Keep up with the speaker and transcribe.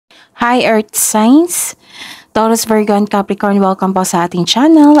Hi Earth Signs, Taurus, Virgo, and Capricorn, welcome po sa ating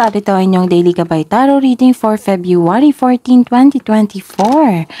channel at ito ay inyong daily gabay tarot reading for February 14,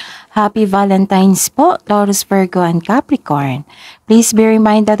 2024. Happy Valentine's po, Taurus, Virgo, and Capricorn. Please be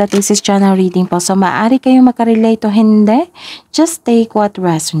reminded that this is channel reading po, so maaari kayong makarelate o hindi. Just take what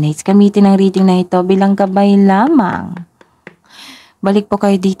resonates. Gamitin ang reading na ito bilang gabay lamang. Balik po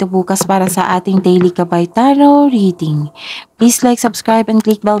kayo dito bukas para sa ating daily gabay tarot reading. Please like, subscribe, and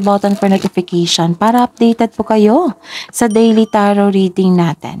click bell button for notification para updated po kayo sa daily tarot reading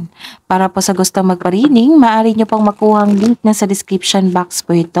natin. Para po sa gustong magpa-reading, maaari nyo pong makuha ang link na sa description box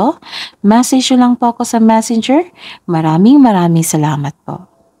po ito. Message nyo lang po ako sa messenger. Maraming salamat po.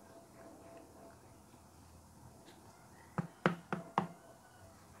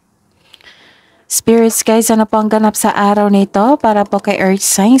 Spirits guys, ano po ang ganap sa araw na ito para po kay Earth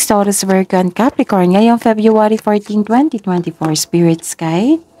Signs, Taurus, Virgo, and Capricorn ngayong February 14, 2024. Spirits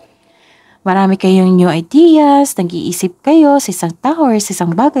guys, marami kayong new ideas, nag-iisip kayo sa isang tao or sa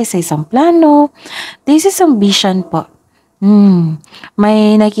isang bagay, sa isang plano. This is ambition po.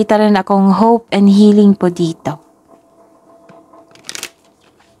 May nakita rin akong hope and healing po dito.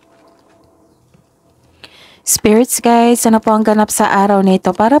 Spirits guys, ano po ang ganap sa araw na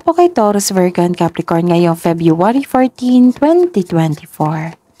ito para po kay Taurus, Virgo, and Capricorn ngayong February 14,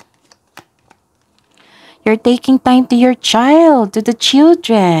 2024. You're taking time to your child, to the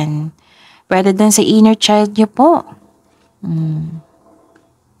children. Pwede din sa inner child niyo po.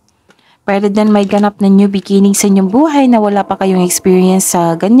 Pwede din may ganap na new beginning sa inyong buhay na wala pa kayong experience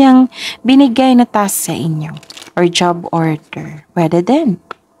sa ganyang binigay na task sa inyo. Or job order. Pwede din.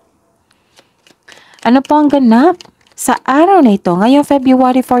 Ano po ang ganap sa araw na ito ngayong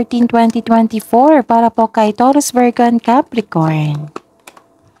February 14, 2024 para po kay Taurus, Virgo, and Capricorn?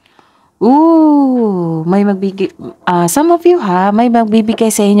 May magbigay, some of you may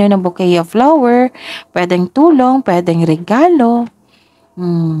magbibigay sa inyo ng bouquet of flower, pwedeng tulong, pwedeng regalo.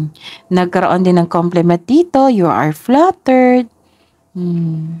 Nagkaroon din ng compliment dito, you are flattered.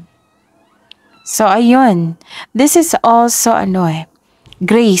 So ayun, this is also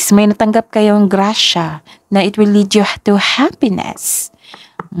grace, may natanggap kayong grasya na it will lead you to happiness.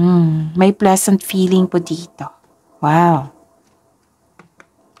 May pleasant feeling po dito. Wow.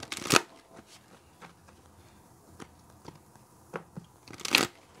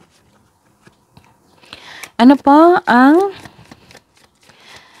 Ano po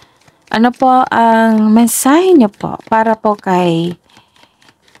ang mensahe niyo po para po kay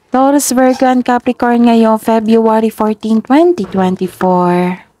Taurus, Virgo, and Capricorn ngayong February 14,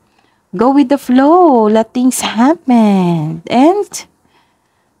 2024. Go with the flow. Let things happen. And,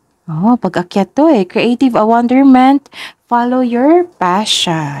 pag-akyat to creative wonderment. Follow your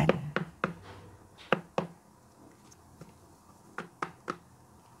passion.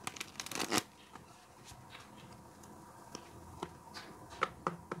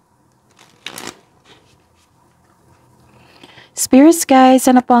 Spirits guys,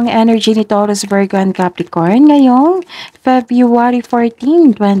 ano po ang energy ni Taurus, Virgo, and Capricorn ngayong February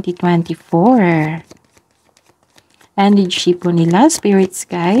 14, 2024? Energy po nila, spirits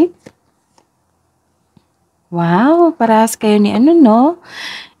guys. Wow, parehas kayo ni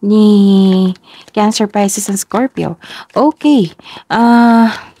ni Cancer, Pisces, and Scorpio. Okay.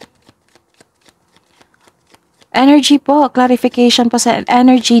 Energy po, clarification po sa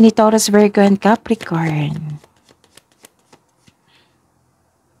energy ni Taurus, Virgo, and Capricorn.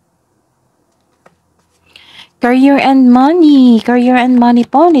 Career and money. Career and money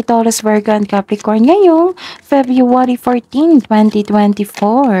po ni Taurus, Virgo, and Capricorn ngayong February 14,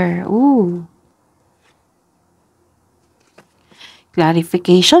 2024.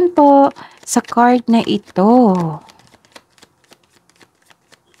 Clarification po sa card na ito.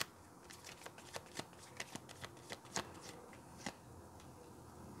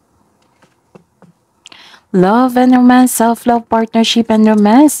 Love and romance, self-love, partnership, and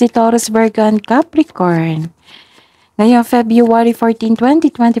romance ni Taurus, Virgo, and Capricorn ngayong February 14,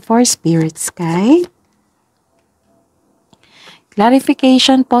 2024, spirits guys.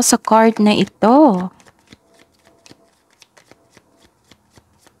 Clarification po sa card na ito.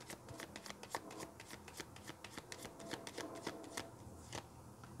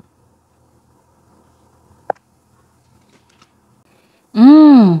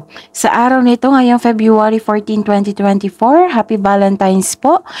 Sa araw nito ngayong February 14, 2024, Happy Valentine's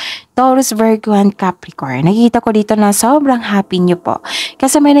po, Taurus, Virgo, and Capricorn. Nakikita ko dito na sobrang happy nyo po.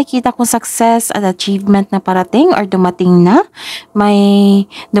 Kasi may nakita kong success at achievement na parating or dumating na. May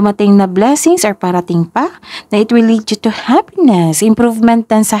dumating na blessings or parating pa na it will lead you to happiness. Improvement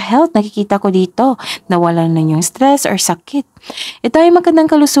din sa health. Nakikita ko dito na wala na yung stress or sakit. Ito ay magandang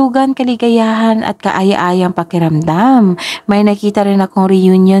kalusugan, kaligayahan at kaaya-ayang pakiramdam. May nakita rin akong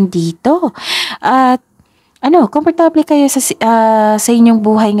reunion dito. At komportable kayo sa inyong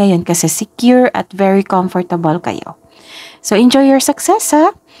buhay ngayon kasi secure at very comfortable kayo. So, enjoy your success,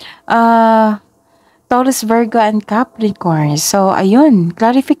 ha? Taurus, Virgo, and Capricorn. So, ayun.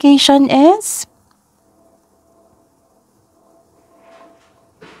 Clarification is...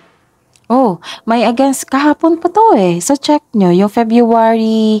 may against kahapon pa to eh. So, check nyo. Yung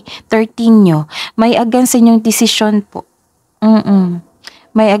February 13 nyo. May against inyong decision po.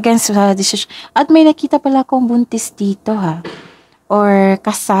 May against decision. At may nakita pala akong buntis dito ha. Or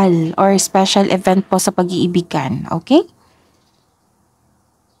kasal. Or special event po sa pag-iibigan. Okay?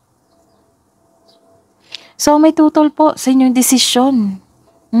 So, may tutol po sa inyong desisyon.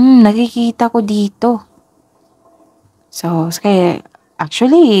 Nakikita ko dito. So, kaya,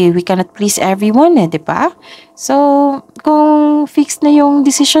 actually, we cannot please everyone eh, di ba? So, kung fixed na yung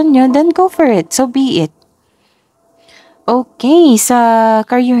decision nyo, then go for it. So, be it. Okay, sa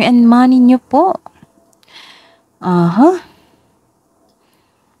career and money nyo po.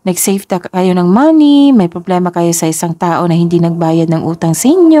 Nag-save kayo ng money, may problema kayo sa isang tao na hindi nagbayad ng utang sa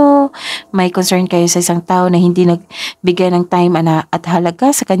inyo, may concern kayo sa isang tao na hindi nagbigay ng time at halaga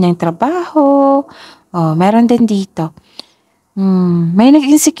sa kanyang trabaho. Meron din dito. May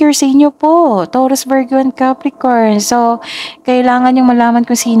nag-insecure sa inyo po, Taurus, Virgo, and Capricorn. So, kailangan yung malaman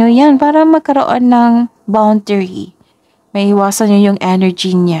kung sino yan para magkaroon ng boundary. May iwasan nyo yung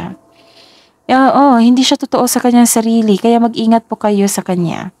energy niya. Hindi siya totoo sa kanyang sarili, kaya mag-ingat po kayo sa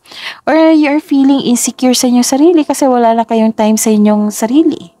kanya. Or you're feeling insecure sa inyong sarili kasi wala na kayong time sa inyong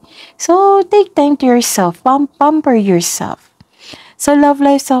sarili. So, take time to yourself. Pamper yourself. So, love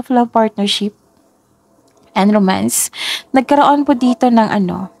life, self-love, partnership, and romance. Nagkaroon po dito ng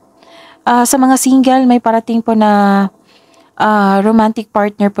sa mga single, may parating po na romantic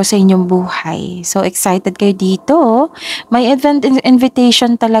partner po sa inyong buhay. So, excited kayo dito. May event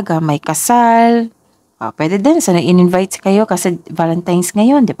invitation talaga. May kasal. Pwede din. Sana in-invite kayo kasi Valentine's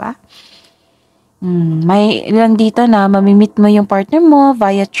ngayon, di ba? May ilan dito na mamimit mo yung partner mo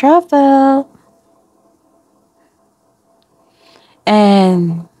via travel.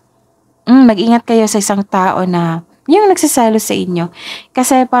 And, mag-ingat kayo sa isang tao na yung nagsasalo sa inyo.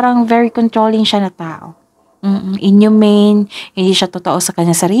 Kasi parang very controlling siya na tao. Inhumane, hindi siya totoo sa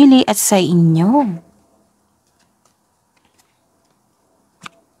kanya sarili at sa inyo.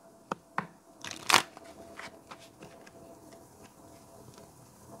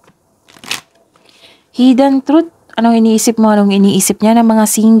 Hidden truth. Anong iniisip mo? Anong iniisip niya ng mga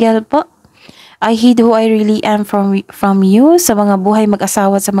single po? I hid who I really am from you. Sa mga buhay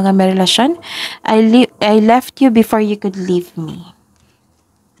mag-asawa at sa mga may relasyon. I left you before you could leave me.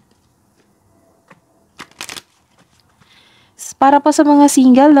 Para po sa mga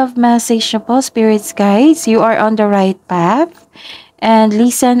single, love message na po, spirits guides, you are on the right path. And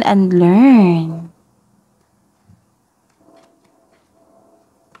listen and learn.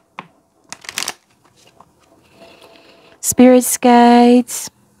 Spirits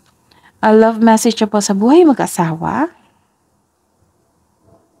guides, a love message na po sa buhay mag-asawa.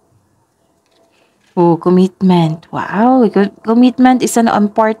 Commitment. Wow. Commitment is an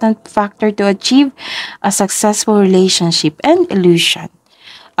important factor to achieve a successful relationship and illusion.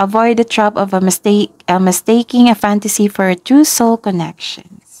 Avoid the trap of mistaking a fantasy for a true soul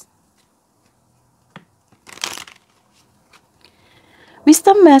connections.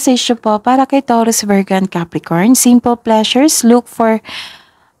 Wisdom message po para kay Taurus, Virgo, and Capricorn. Simple pleasures. Look for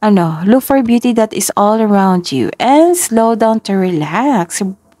beauty that is all around you and slow down to relax.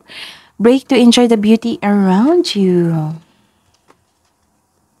 Break to enjoy the beauty around you.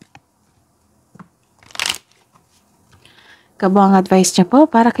 Kabang advice niya po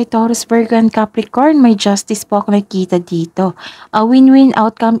para kay Taurus, Virgo, and Capricorn. May justice po ako nakikita dito. A win-win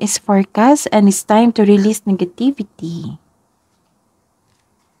outcome is forecast and it's time to release negativity.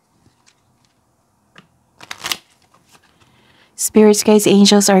 Spirits, guides,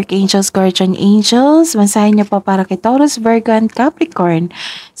 angels, archangels, guardian angels. Mansahin niyo po para kay Taurus, Virgo, and Capricorn.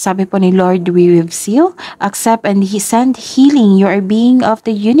 Sabi po ni Lord Weave Seal, accept and send healing. You are being of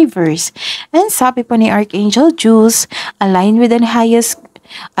the universe. And sabi po ni Archangel Jules, align with the highest,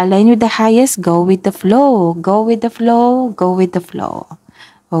 go with the flow. Go with the flow, go with the flow.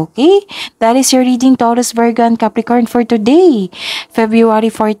 Okay, that is your reading, Taurus, Virgo, and Capricorn for today,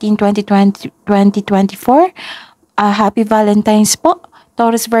 February 14, 2024. Happy Valentine's po,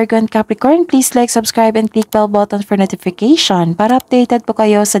 Taurus, Virgo, and Capricorn. Please like, subscribe, and click bell button for notification para updated po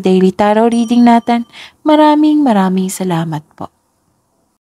kayo sa daily tarot reading natin. Maraming salamat po.